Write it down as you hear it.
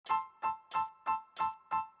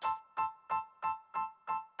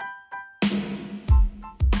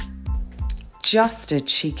just a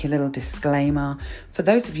cheeky little disclaimer. For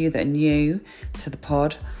those of you that are new to the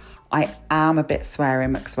pod, I am a bit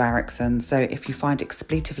swearing McSwearrickson, so if you find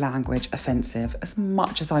expletive language offensive, as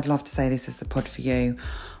much as I'd love to say this is the pod for you,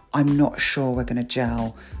 I'm not sure we're going to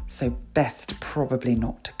gel, so best probably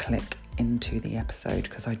not to click into the episode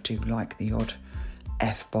because I do like the odd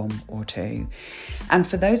F-bomb or two. And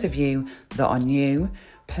for those of you that are new,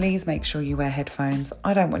 please make sure you wear headphones.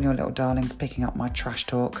 I don't want your little darlings picking up my trash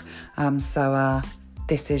talk. So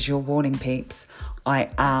this is your warning, peeps. I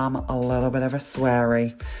am a little bit of a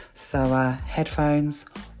sweary. So headphones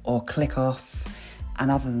or click off. And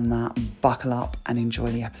other than that, buckle up and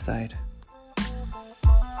enjoy the episode.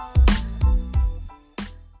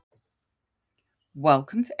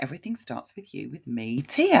 Welcome to Everything Starts With You with me,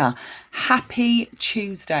 Tia. Happy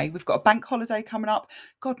Tuesday. We've got a bank holiday coming up.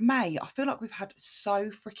 God, May, I feel like we've had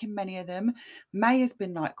so freaking many of them. May has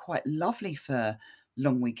been like quite lovely for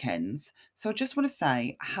long weekends. So I just want to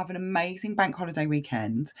say, have an amazing bank holiday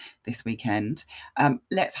weekend this weekend.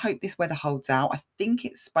 Let's hope this weather holds out. I think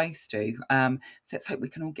it's supposed to. So let's hope we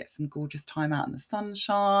can all get some gorgeous time out in the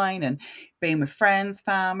sunshine and being with friends,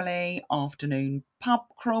 family, afternoon pub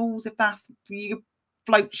crawls. If that's for you,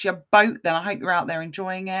 floats your boat, then I hope you're out there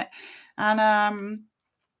enjoying it. And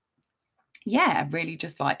yeah, really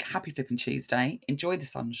just like happy flipping Tuesday. Enjoy the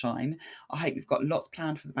sunshine. I hope you've got lots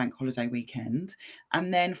planned for the bank holiday weekend.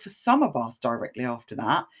 And then for some of us, directly after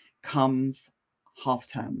that comes half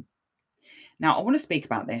term. Now, I want to speak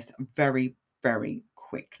about this very, very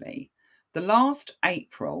quickly. The last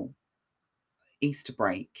April Easter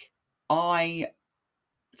break, I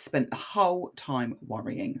spent the whole time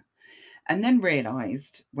worrying. And then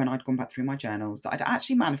realised when I'd gone back through my journals that I'd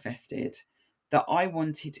actually manifested that I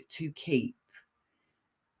wanted to keep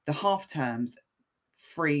the half terms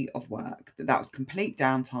free of work, that was complete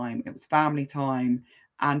downtime, it was family time.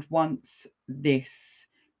 And once this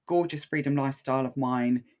gorgeous freedom lifestyle of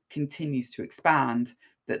mine continues to expand,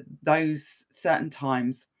 that those certain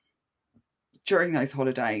times during those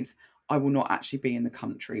holidays, I will not actually be in the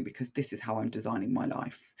country because this is how I'm designing my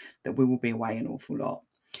life, that we will be away an awful lot.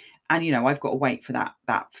 And, you know, I've got to wait for that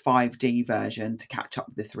 5D version to catch up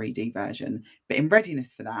with the 3D version. But in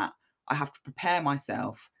readiness for that, I have to prepare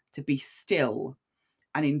myself to be still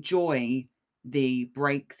and enjoy the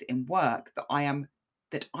breaks in work that I am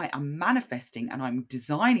manifesting, and I'm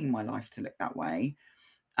designing my life to look that way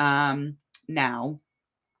now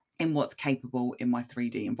in what's capable in my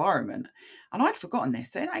 3D environment. And I'd forgotten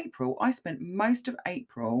this. So in April, I spent most of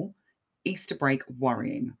April Easter break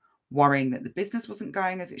worrying that the business wasn't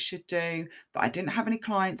going as it should do, that I didn't have any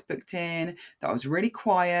clients booked in, that I was really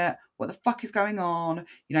quiet, what the fuck is going on,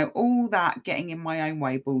 you know, all that getting in my own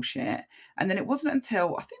way bullshit. And then it wasn't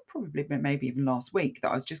until, I think probably maybe even last week,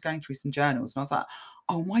 that I was just going through some journals and I was like,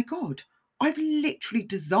 oh my God, I've literally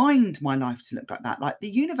designed my life to look like that. Like the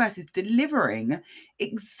universe is delivering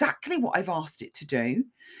exactly what I've asked it to do.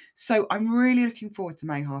 So I'm really looking forward to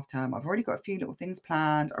May half term. I've already got a few little things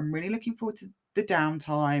planned. I'm really looking forward to the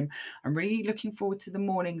downtime. I'm really looking forward to the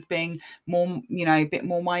mornings being more, you know, a bit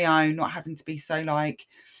more my own, not having to be so like,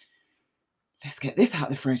 let's get this out of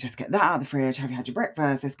the fridge, let's get that out of the fridge, have you had your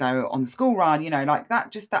breakfast, let's go on the school run, you know, like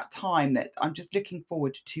that, just that time that I'm just looking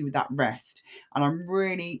forward to that rest. And I'm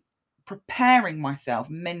really preparing myself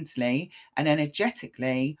mentally and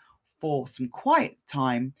energetically for some quiet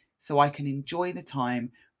time so I can enjoy the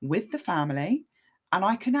time with the family and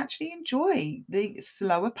I can actually enjoy the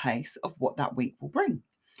slower pace of what that week will bring.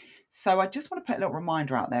 So I just want to put a little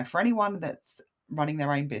reminder out there for anyone that's running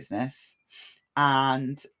their own business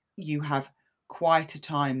and you have quieter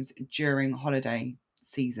times during holiday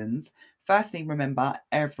seasons. Firstly, remember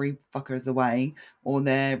every fucker is away, or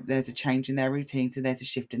there's a change in their routine, so there's a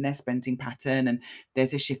shift in their spending pattern, and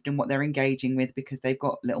there's a shift in what they're engaging with because they've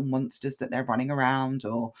got little monsters that they're running around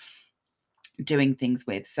or doing things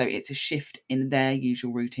with. So it's a shift in their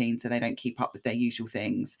usual routine, so they don't keep up with their usual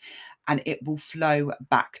things, and it will flow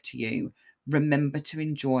back to you. Remember to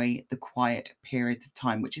enjoy the quiet periods of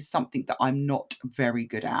time, which is something that I'm not very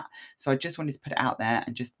good at. So I just wanted to put it out there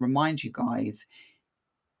and just remind you guys,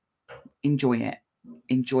 enjoy it.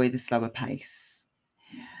 Enjoy the slower pace.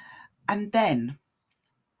 And then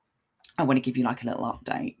I want to give you like a little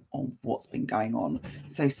update on what's been going on.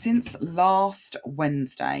 So since last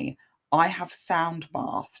Wednesday, I have sound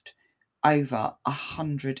bathed over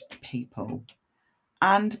 100 people.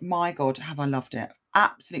 And my God, have I loved it.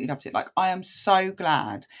 Absolutely loved it. Like, I am so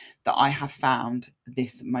glad that I have found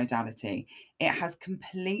this modality. It has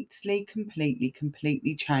completely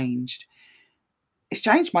changed. It's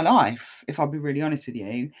changed my life, if I'll be really honest with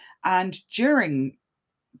you. And during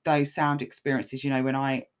those sound experiences, you know, when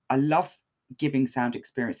I love giving sound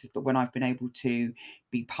experiences, but when I've been able to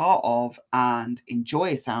be part of and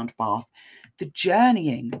enjoy a sound bath, the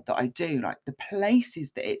journeying that I do, like the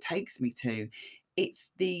places that it takes me to, it's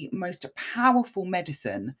the most powerful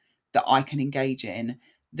medicine that I can engage in,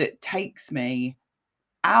 that takes me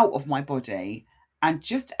out of my body and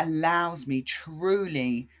just allows me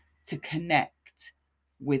truly to connect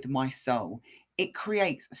with my soul. It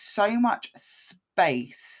creates so much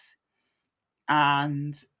space,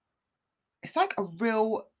 and it's like a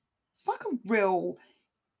real it's like a real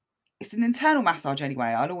it's an internal massage anyway.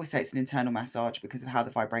 I'll always say it's an internal massage because of how the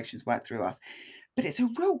vibrations work through us. But it's a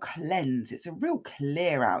real cleanse. It's a real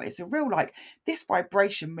clear out. It's a real, like, this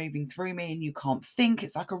vibration moving through me and you can't think.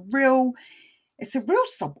 It's a real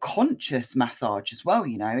subconscious massage as well,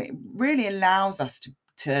 you know. It really allows us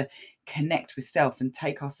to connect with self and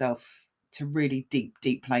take ourselves to really deep,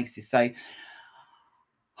 deep places. So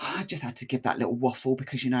I just had to give that little waffle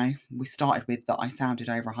because, you know, we started with that I sounded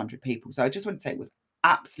over 100 people. So I just want to say it was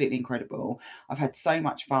absolutely incredible. I've had so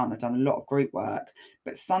much fun. I've done a lot of group work,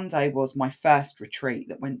 but Sunday was my first retreat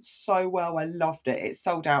that went so well. I loved it. It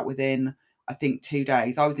sold out within, I think, 2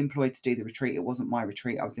 days. I was employed to do the retreat. It wasn't my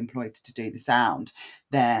retreat. I was employed to do the sound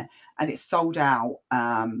there, and it sold out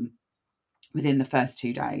within the first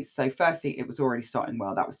 2 days. So firstly, it was already starting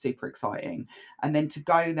well. That was super exciting. And then to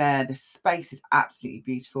go there, the space is absolutely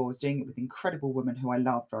beautiful. I was doing it with incredible women who I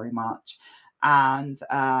love very much. And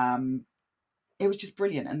it was just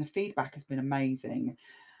brilliant. And the feedback has been amazing.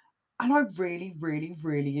 And I really, really,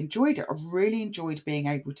 really enjoyed it. I really enjoyed being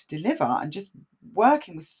able to deliver and just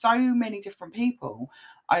working with so many different people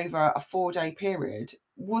over a 4-day period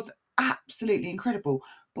was absolutely incredible.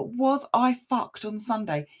 But was I fucked on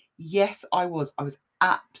Sunday? Yes, I was. I was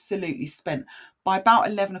absolutely spent by about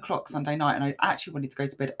 11 o'clock Sunday night. And I actually wanted to go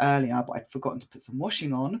to bed earlier, but I'd forgotten to put some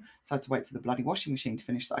washing on. So I had to wait for the bloody washing machine to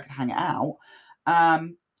finish so I could hang it out.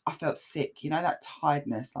 I felt sick, you know, that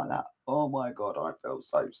tiredness like that. Oh my God, I felt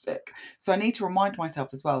so sick. So I need to remind myself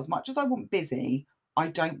as well, as much as I want busy, I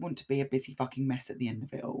don't want to be a busy fucking mess at the end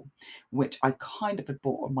of it all, which I kind of had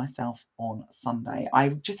brought on myself on Sunday. I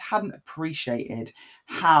just hadn't appreciated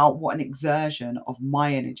what an exertion of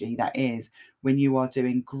my energy that is when you are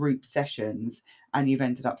doing group sessions and you've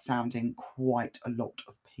ended up sounding quite a lot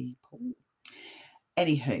of people.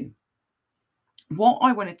 Anywho, what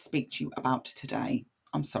I wanted to speak to you about today,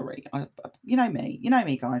 I'm sorry, you know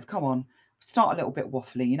me, guys, come on, start a little bit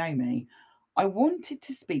waffly, you know me. I wanted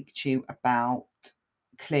to speak to you about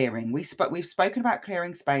clearing. We've spoken about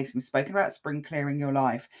clearing space, we've spoken about spring clearing your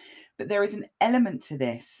life, but there is an element to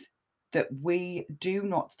this that we do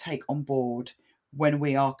not take on board when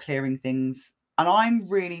we are clearing things. And I'm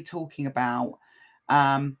really talking about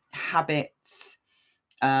habits,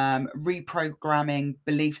 reprogramming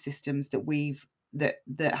belief systems that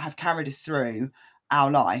have carried us through our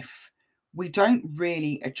life. We don't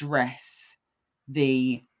really address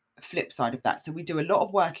the flip side of that. So we do a lot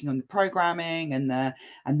of working on the programming and the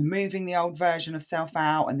moving the old version of self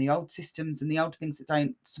out and the old systems and the old things that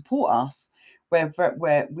don't support us, where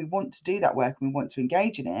we want to do that work and we want to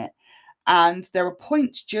engage in it. And there are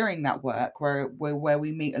points during that work where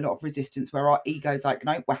we meet a lot of resistance, where our ego's like,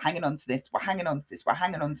 no, we're hanging on to this, we're hanging on to this, we're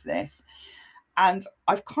hanging on to this. And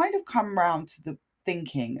I've kind of come around to the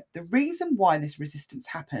thinking the reason why this resistance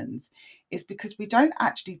happens is because we don't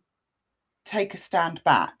actually take a stand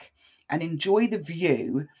back and enjoy the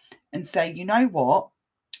view and say, you know what,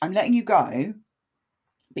 I'm letting you go,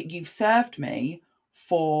 but you've served me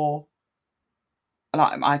for,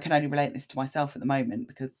 like, I can only relate this to myself at the moment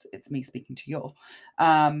because it's me speaking to you.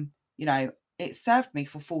 You know, it served me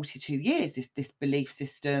for 42 years, this belief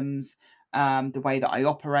systems, the way that I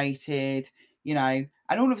operated, you know,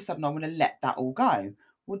 and all of a sudden I want to let that all go.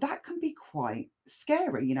 Well, that can be quite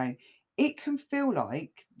scary, you know. It can feel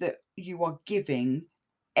like that you are giving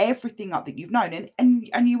everything up that you've known,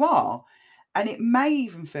 and you are. And it may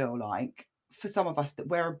even feel like, for some of us, that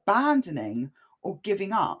we're abandoning or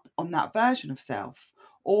giving up on that version of self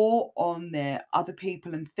or on the other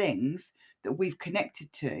people and things that we've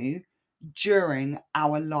connected to during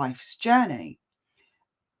our life's journey.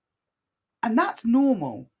 And that's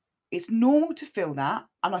normal. It's normal to feel that.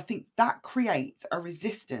 And I think that creates a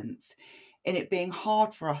resistance in it being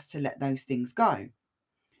hard for us to let those things go.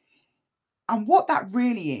 And what that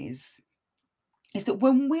really is that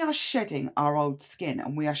when we are shedding our old skin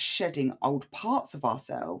and we are shedding old parts of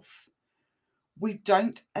ourselves, we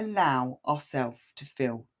don't allow ourselves to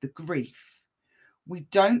feel the grief. We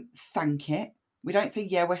don't thank it. We don't say,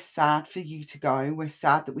 yeah, we're sad for you to go. We're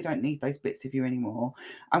sad that we don't need those bits of you anymore.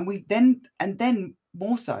 And then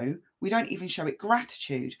more so, we don't even show it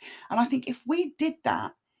gratitude. And I think if we did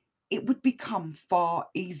that, it would become far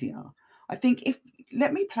easier. I think if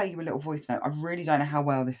let me play you a little voice note. I really don't know how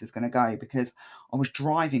well this is going to go because I was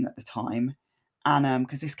driving at the time, and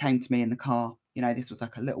because this came to me in the car. You know, this was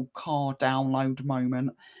like a little car download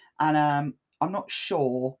moment, and I'm not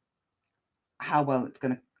sure how well it's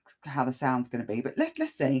going to how the sound's going to be, but let's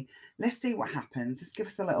see what happens. Let's give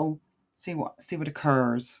us a little see what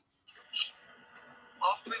occurs.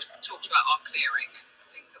 After we've talked about our clearing and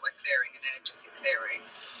things that we're clearing and energetic clearing,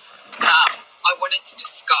 I wanted to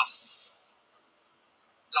discuss,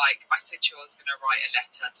 like I said to you, I was going to write a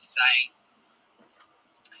letter to say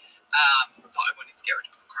that I wanted to get rid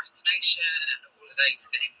of procrastination and all of those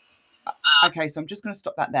things. Okay, so I'm just going to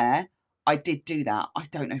stop that there. I did do that. I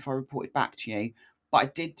don't know if I reported back to you, but I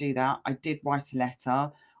did do that. I did write a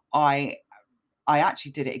letter. I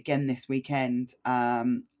actually did it again this weekend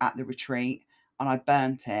at the retreat, and I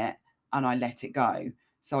burnt it and I let it go.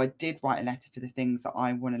 So I did write a letter for the things that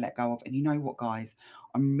I want to let go of. And you know what, guys?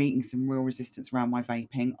 I'm meeting some real resistance around my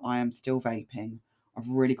vaping. I am still vaping. I've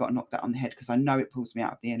really got to knock that on the head because I know it pulls me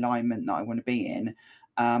out of the alignment that I want to be in.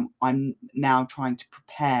 I'm now trying to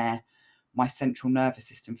prepare my central nervous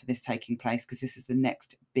system for this taking place because this is the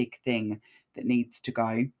next big thing that needs to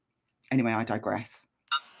go. Anyway, I digress.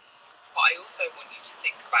 But I also want you to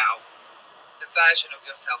think about the version of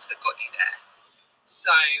yourself that got you there.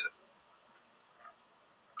 So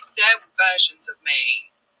there are versions of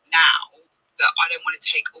me now that I don't want to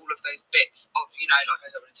take all of those bits of, you know, like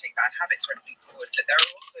I don't want to take bad habits or anything forward, but there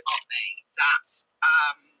are also part of me that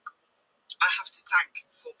I have to thank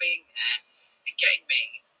for being there and getting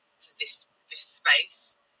me to this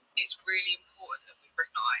space. It's really important that we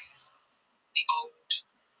recognise the old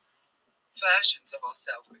versions of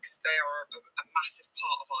ourselves because they are a massive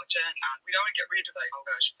part of our journey, and we don't want to get rid of those old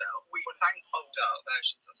versions of ourselves. We want to thank older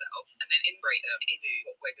versions of ourselves and then integrate them into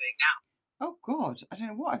what we're doing now. Oh God, I don't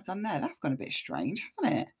know what I've done there. That's gone a bit strange,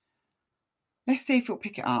 hasn't it? Let's see if it'll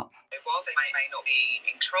pick it up. Whilst they may not be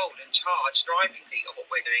in control and charge, driving seat of what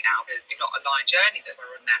we're doing now is not a line journey that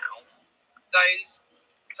we're on now. Those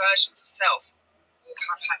versions of self will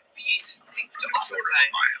have had beautiful things to offer.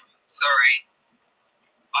 So, sorry,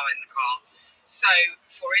 I'm in the car. So,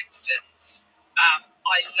 for instance,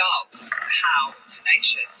 I love how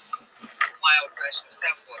tenacious my old version of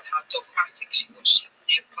self was, how dogmatic she was. She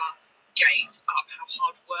never gave up, how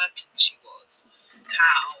hardworking she was,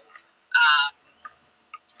 how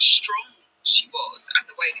strong she was, and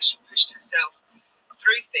the way that she pushed herself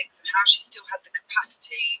through things, and how she still had the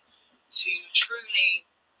capacity to truly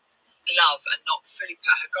love and not fully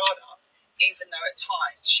put her guard up, even though at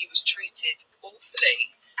times she was treated awfully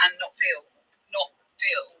and not feel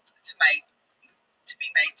to be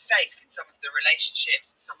made safe in some of the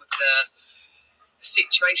relationships and some of the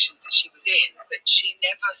situations that she was in. But she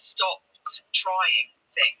never stopped trying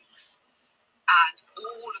things, and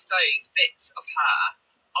all of those bits of her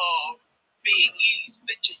are being used,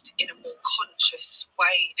 but just in a more conscious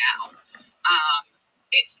way now.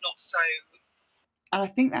 It's not so. And I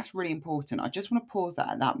think that's really important. I just want to pause that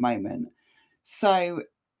at that moment. So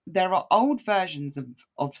there are old versions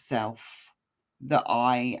of self that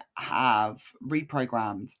I have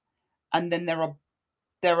reprogrammed, and then there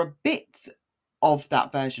are bits of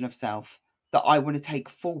that version of self that I want to take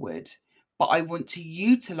forward, but I want to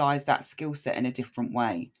utilize that skill set in a different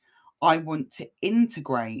way. I want to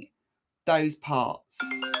integrate those parts.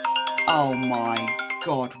 Oh my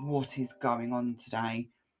God, what is going on today?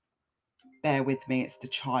 Bear with me, it's the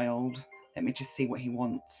child. Let me just see what he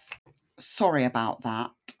wants. Sorry about that.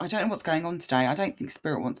 I don't know what's going on today. I don't think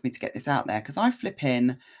Spirit wants me to get this out there because I flip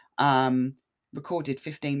in recorded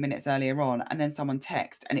 15 minutes earlier on and then someone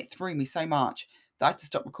texted and it threw me so much that I had to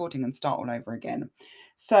stop recording and start all over again.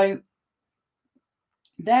 So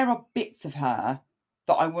there are bits of her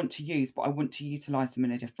that I want to use, but I want to utilize them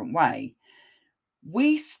in a different way.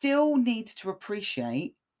 We still need to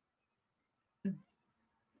appreciate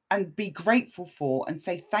and be grateful for and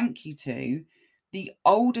say thank you to the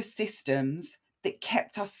older systems that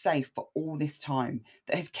kept us safe for all this time,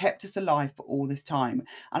 that has kept us alive for all this time.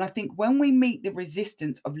 And I think when we meet the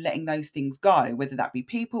resistance of letting those things go, whether that be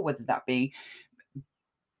people, whether that be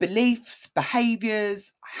beliefs,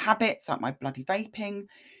 behaviors, habits like my bloody vaping,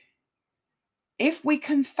 if we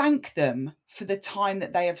can thank them for the time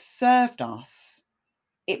that they have served us,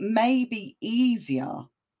 it may be easier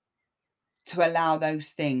to allow those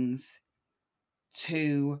things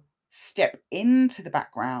to step into the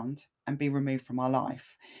background and be removed from our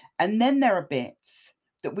life. And then there are bits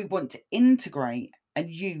that we want to integrate and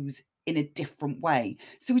use in a different way.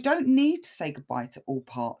 So we don't need to say goodbye to all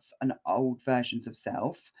parts and old versions of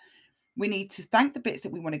self. We need to thank the bits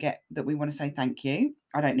that we want to get, that we want to say thank you.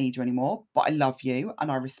 I don't need you anymore, but I love you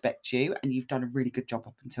and I respect you and you've done a really good job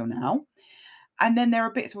up until now. And then there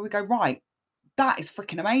are bits where we go, right, that is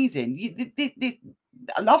freaking amazing.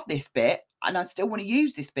 I love this bit and I still want to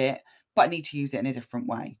use this bit, but I need to use it in a different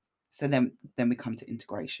way. So then we come to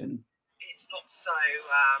integration. It's not so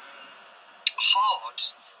hard.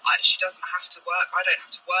 She doesn't have to work. I don't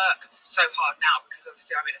have to work so hard now because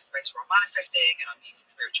obviously I'm in a space where I'm manifesting and I'm using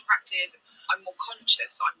spiritual practice. I'm more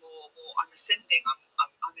conscious. I'm ascending.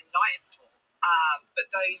 I'm enlightened more.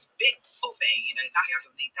 But those bits of me, you know, that I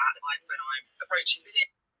don't need that when I'm approaching with it.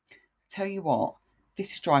 Tell you what,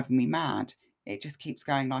 this is driving me mad. It just keeps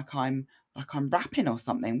going like I'm rapping or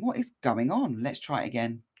something. What is going on? Let's try it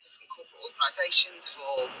again. Different corporate organisations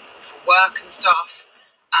for work and stuff.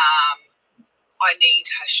 I need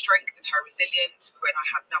her strength and her resilience when I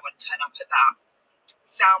have no one turn up at that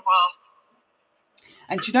sound bath.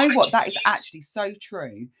 And do you know what? That is actually so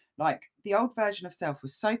true. Like, the old version of self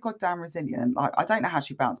was so goddamn resilient. Like, I don't know how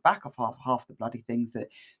she bounced back off half the bloody things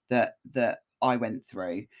that I went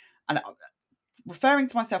through. And referring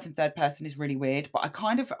to myself in third person is really weird, but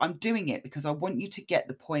I'm doing it because I want you to get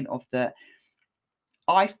the point of that.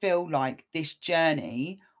 I feel like this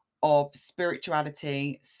journey of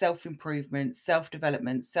spirituality, self-improvement,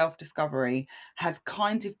 self-development, self-discovery has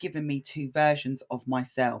kind of given me two versions of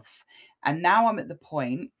myself. And now I'm at the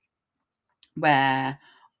point where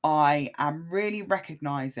I am really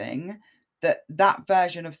recognizing that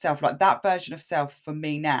version of self, like that version of self for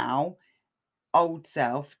me now, old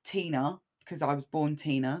self, Tina, because I was born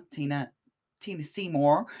Tina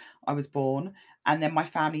Seymour, I was born. And then my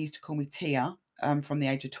family used to call me Tia from the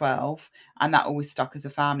age of 12. And that always stuck as a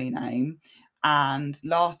family name. And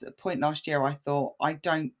last year, I thought, I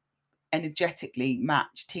don't energetically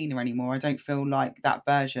match Tina anymore. I don't feel like that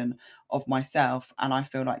version of myself. And I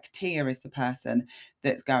feel like Tia is the person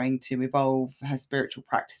that's going to evolve her spiritual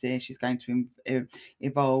practices. She's going to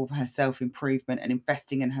evolve her self-improvement and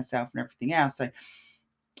investing in herself and everything else. So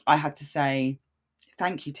I had to say,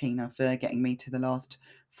 thank you, Tina, for getting me to the last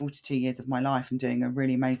 42 years of my life and doing a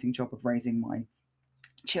really amazing job of raising my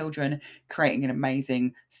children, creating an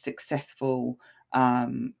amazing, successful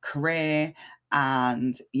career,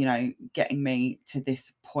 and, you know, getting me to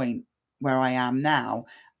this point where I am now.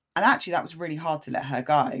 And actually, that was really hard to let her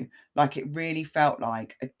go. Like, it really felt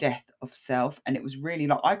like a death of self. And it was really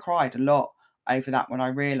like, I cried a lot over that when I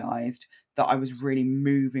realized that I was really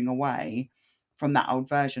moving away from that old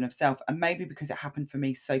version of self. And maybe because it happened for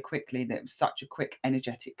me so quickly, that it was such a quick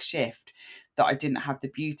energetic shift, that I didn't have the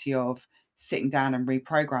beauty of sitting down and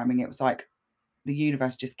reprogramming. It was like the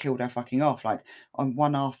universe just killed her fucking off. Like, on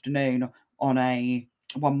one afternoon,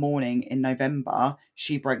 one morning in November,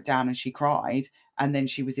 she broke down and she cried, and then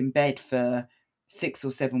she was in bed for 6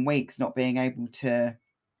 or 7 weeks not being able to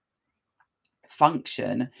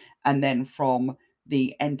function. And then from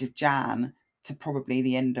the end of Jan to probably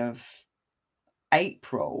the end of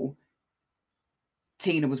April,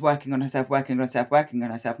 Tina was working on herself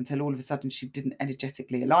until all of a sudden she didn't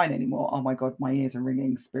energetically align anymore. Oh my God, my ears are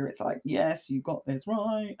ringing. Spirit's like, yes, you got this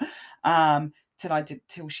right.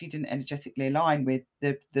 Till she didn't energetically align with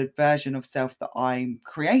the version of self that I'm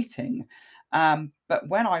creating. But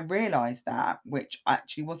when I realized that, which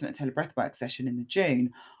actually wasn't until a breathwork session in the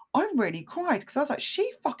June, I really cried because I was like,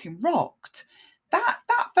 she fucking rocked. That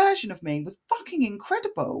version of me was fucking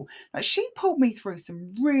incredible. Like, she pulled me through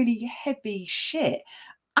some really heavy shit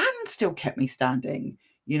and still kept me standing,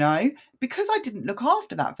 you know, because I didn't look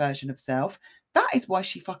after that version of self. That is why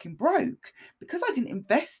she fucking broke, because I didn't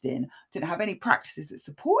have any practices that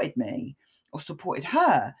supported me or supported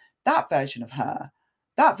her. That version of her,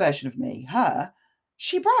 that version of me, her,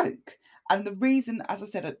 she broke. And the reason, as I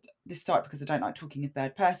said at the start, because I don't like talking in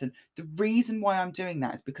third person, the reason why I'm doing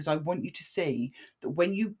that is because I want you to see that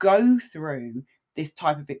when you go through this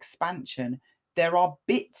type of expansion, there are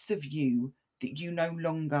bits of you that you no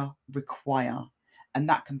longer require. And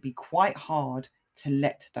that can be quite hard to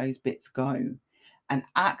let those bits go. And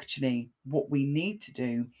actually, what we need to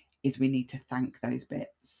do is we need to thank those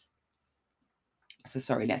bits. So,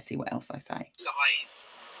 sorry, let's see what else I say.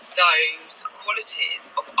 Those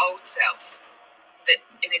qualities of old self that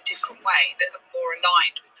in a different way, that are more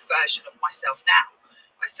aligned with the version of myself now.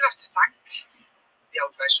 I still have to thank the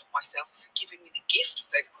old version of myself for giving me the gift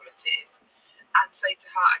of those qualities and say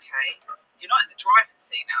to her, okay, you're not in the driving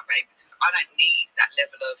seat now, babe, because I don't need that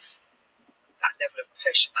level of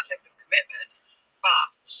push and that level of commitment,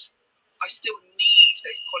 but I still need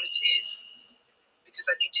those qualities because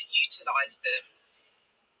I need to utilize them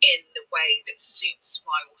in the way that suits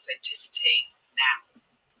my authenticity now.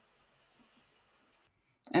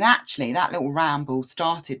 And actually, that little ramble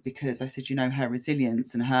started because I said, her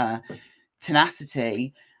resilience and her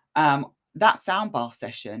tenacity. That soundbar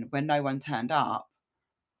session when no one turned up,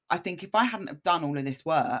 I think if I hadn't have done all of this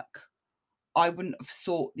work, I wouldn't have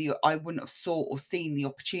sought or seen the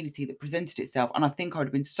opportunity that presented itself. And I think I would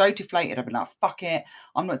have been so deflated. I'd been like, fuck it,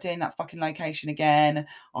 I'm not doing that fucking location again.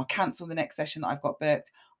 I'll cancel the next session that I've got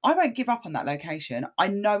booked. I won't give up on that location. I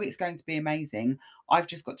know it's going to be amazing. I've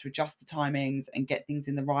just got to adjust the timings and get things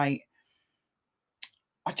in the right.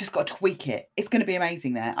 I just got to tweak it. It's going to be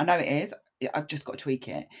amazing there. I know it is. I've just got to tweak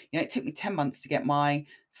it. It took me 10 months to get my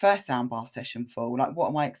first soundbar session full. Like, what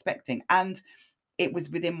am I expecting? And it was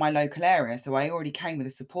within my local area. So I already came with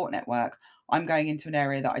a support network. I'm going into an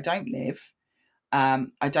area that I don't live.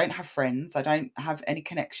 I don't have friends. I don't have any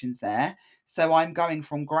connections there. So I'm going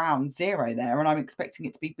from ground zero there and I'm expecting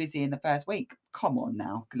it to be busy in the first week. Come on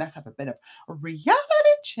now. Let's have a bit of a reality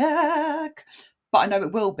check. But I know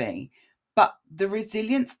it will be. But the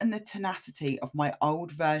resilience and the tenacity of my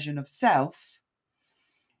old version of self,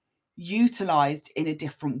 utilized in a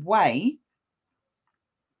different way,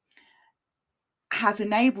 has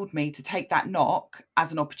enabled me to take that knock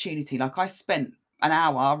as an opportunity. Like, I spent an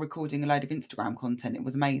hour recording a load of Instagram content. It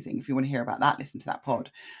was amazing. If you want to hear about that, listen to that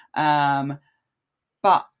pod.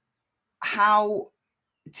 But how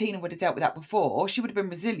Tina would have dealt with that before, she would have been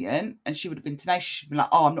resilient and she would have been tenacious. She'd been like,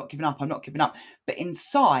 oh, I'm not giving up. I'm not giving up. But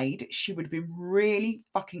inside, she would have been really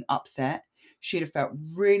fucking upset. She'd have felt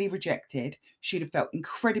really rejected. She'd have felt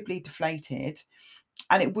incredibly deflated.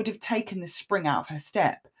 And it would have taken the spring out of her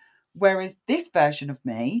step. Whereas this version of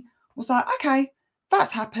me was like, okay,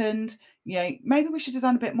 that's happened. Maybe we should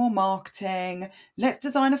design a bit more marketing. Let's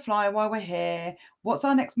design a flyer while we're here. What's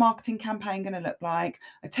our next marketing campaign going to look like?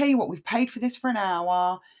 I tell you what, we've paid for this for an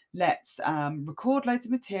hour. Let's record loads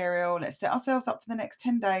of material. Let's set ourselves up for the next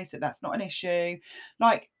 10 days so that's not an issue.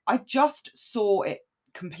 Like, I just saw it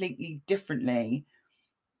completely differently,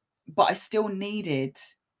 but I still needed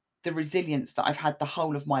the resilience that I've had the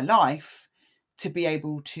whole of my life to be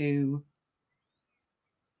able to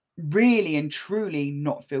really and truly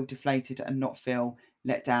not feel deflated and not feel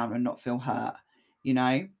let down and not feel hurt, you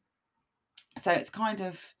know? So it's kind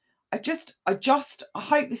of, I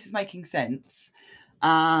hope this is making sense.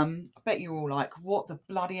 I bet you're all like, what the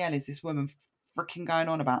bloody hell is this woman freaking going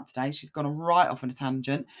on about today? She's gone right off on a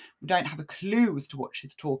tangent. We don't have a clue as to what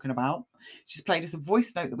she's talking about. She's played us a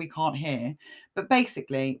voice note that we can't hear. But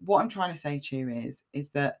basically, what I'm trying to say to you is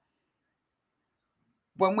that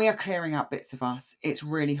when we are clearing up bits of us, it's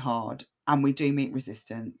really hard and we do meet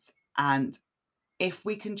resistance. And if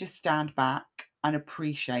we can just stand back and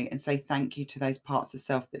appreciate and say thank you to those parts of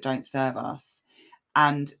self that don't serve us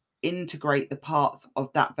and integrate the parts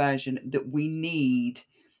of that version that we need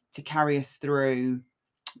to carry us through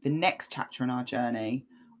the next chapter in our journey,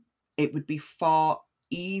 it would be far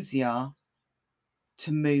easier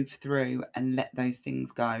to move through and let those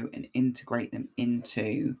things go and integrate them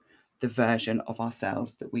into the version of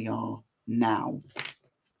ourselves that we are now.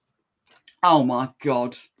 Oh my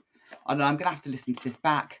God. I don't know, I'm going to have to listen to this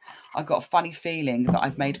back. I've got a funny feeling that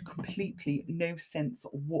I've made completely no sense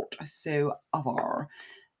whatsoever.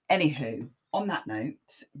 Anywho, on that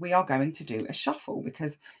note, we are going to do a shuffle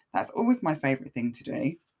because that's always my favourite thing to do.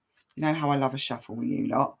 You know how I love a shuffle with you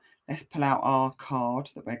lot. Let's pull out our card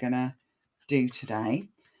that we're going to do today.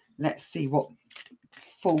 Let's see what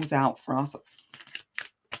falls out for us.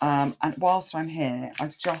 And whilst I'm here,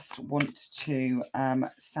 I just want to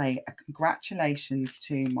say a congratulations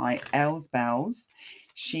to my Els Bells.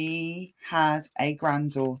 She had a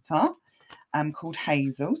granddaughter called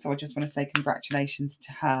Hazel. So I just want to say congratulations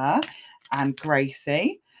to her and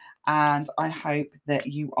Gracie. And I hope that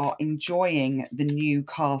you are enjoying the new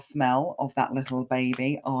car smell of that little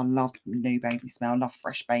baby. Oh, I love new baby smell, love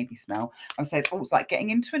fresh baby smell. I would say it's almost like getting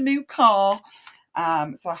into a new car.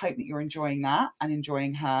 So I hope that you're enjoying that and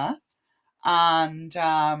enjoying her. And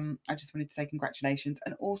I just wanted to say congratulations.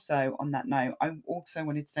 And also on that note, I also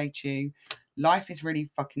wanted to say to you, life is really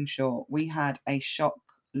fucking short. We had a shock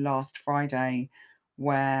last Friday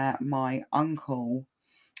where my uncle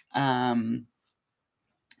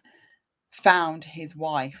found his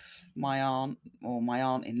wife, my aunt or my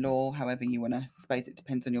aunt-in-law, however you want to, suppose it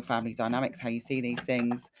depends on your family dynamics, how you see these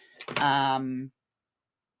things,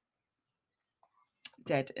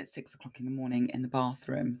 dead at 6 o'clock in the morning in the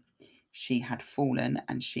bathroom. She had fallen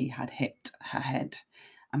and she had hit her head.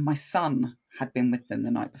 And my son had been with them the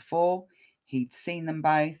night before. He'd seen them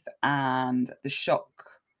both, and the shock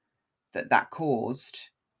that caused,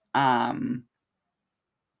 and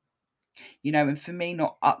for me,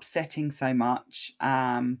 not upsetting so much,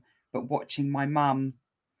 but watching my mum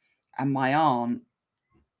and my aunt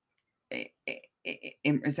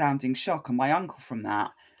in resounding shock. And my uncle from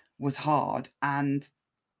that was hard. And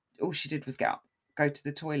all she did was get up, go to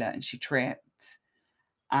the toilet, and she tripped.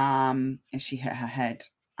 And she hit her head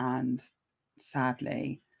and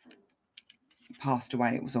sadly passed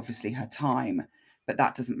away. It was obviously her time, but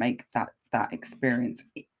that doesn't make that experience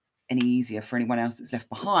any easier for anyone else that's left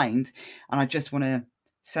behind. And I just want to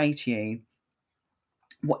say to you,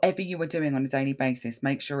 whatever you are doing on a daily basis,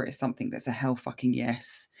 make sure it is something that's a hell fucking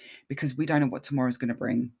yes, because we don't know what tomorrow's going to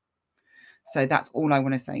bring. So that's all I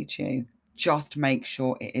want to say to you. Just make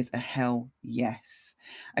sure it is a hell yes.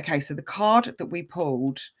 Okay, so the card that we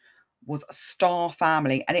pulled was Star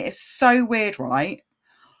Family, and it is so weird, right?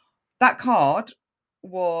 That card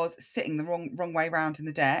was sitting the wrong way around in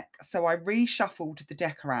the deck, so I reshuffled the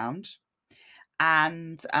deck around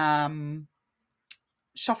and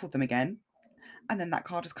shuffled them again, and then that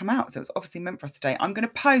card has come out. So it's obviously meant for us today. I'm going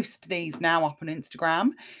to post these now up on Instagram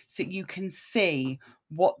so you can see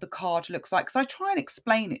what the card looks like, because I try and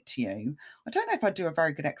explain it to you. I don't know if I do a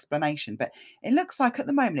very good explanation, but it looks like, at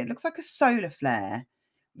the moment, it looks like a solar flare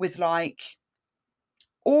with like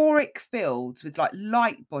auric fields with like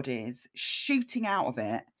light bodies shooting out of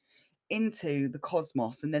it into the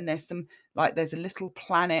cosmos, and then there's some, like, there's a little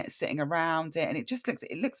planet sitting around it, and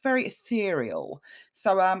it looks very ethereal.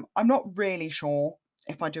 So I'm not really sure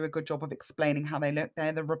if I do a good job of explaining how they look.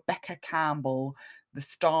 They're the Rebecca Campbell, the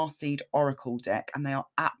Starseed Oracle deck, and they are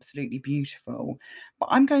absolutely beautiful. But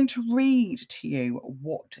I'm going to read to you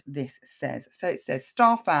what this says. So it says,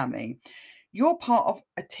 Star Family, you're part of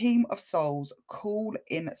a team of souls call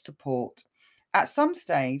in support. At some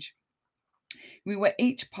stage, we were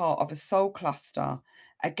each part of a soul cluster,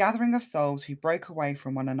 a gathering of souls who broke away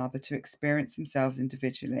from one another to experience themselves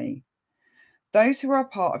individually. Those who are a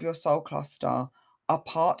part of your soul cluster are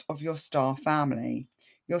part of your star family.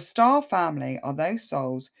 Your star family are those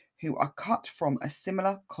souls who are cut from a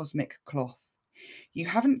similar cosmic cloth. You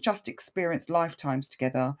haven't just experienced lifetimes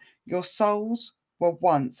together, your souls were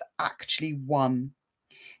once actually one.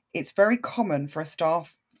 It's very common for star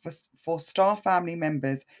family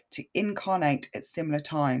members to incarnate at similar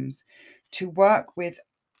times, to work with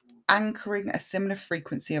anchoring a similar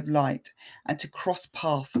frequency of light, and to cross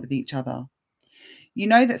paths with each other. You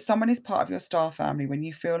know that someone is part of your star family when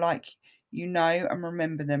you feel like you know and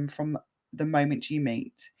remember them from the moment you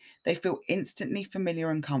meet. They feel instantly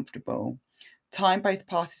familiar and comfortable. Time both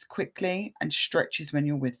passes quickly and stretches when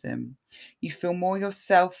you're with them. You feel more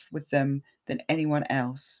yourself with them than anyone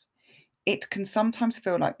else. It can sometimes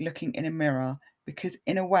feel like looking in a mirror, because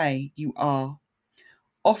in a way you are.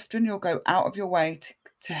 Often you'll go out of your way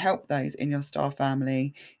to help those in your star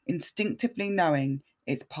family, instinctively knowing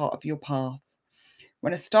it's part of your path.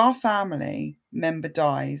 When a star family member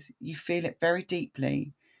dies, you feel it very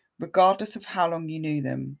deeply, regardless of how long you knew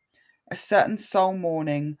them. A certain soul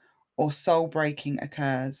mourning or soul breaking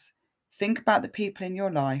occurs. Think about the people in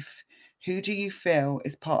your life. Who do you feel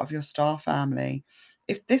is part of your star family?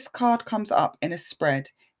 If this card comes up in a spread,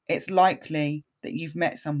 it's likely that you've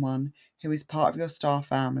met someone who is part of your star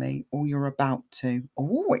family, or you're about to.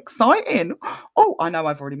 Oh, exciting. Oh, I know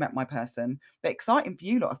I've already met my person, but exciting for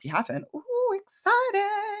you lot if you haven't. Oh,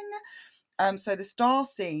 exciting. So the star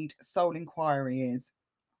seed soul inquiry is,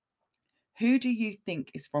 who do you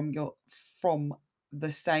think is from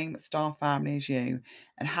the same star family as you,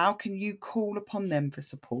 and how can you call upon them for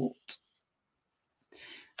support?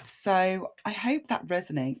 So I hope that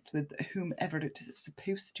resonates with whomever it is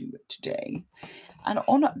supposed to today. And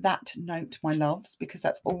on that note, my loves, because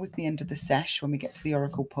that's always the end of the sesh when we get to the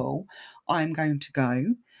oracle pull, I'm going to go.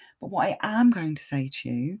 But what I am going to say to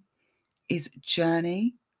you is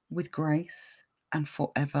journey with grace and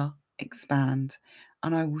forever expand.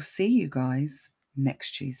 And I will see you guys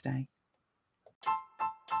next Tuesday.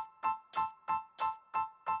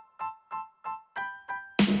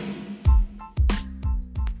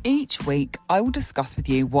 Each week, I will discuss with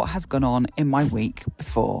you what has gone on in my week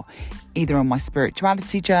before, either on my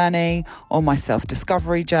spirituality journey, or my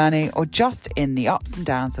self-discovery journey, or just in the ups and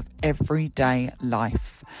downs of everyday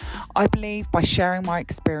life. I believe by sharing my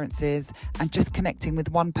experiences and just connecting with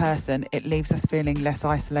one person, it leaves us feeling less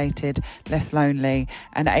isolated, less lonely,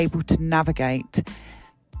 and able to navigate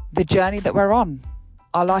the journey that we're on,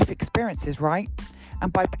 our life experiences, right?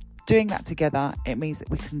 And by doing that together, it means that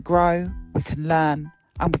we can grow, we can learn,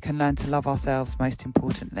 and we can learn to love ourselves, most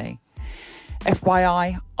importantly.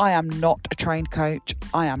 FYI, I am not a trained coach.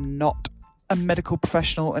 I am not a medical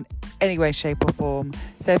professional in any way, shape or form.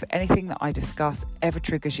 So if anything that I discuss ever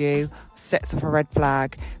triggers you, sets off a red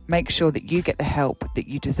flag, make sure that you get the help that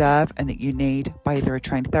you deserve and that you need by either a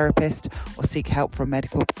trained therapist or seek help from a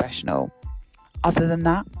medical professional. Other than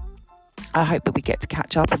that, I hope that we get to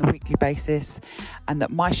catch up on a weekly basis and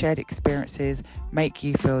that my shared experiences make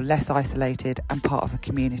you feel less isolated and part of a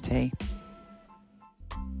community.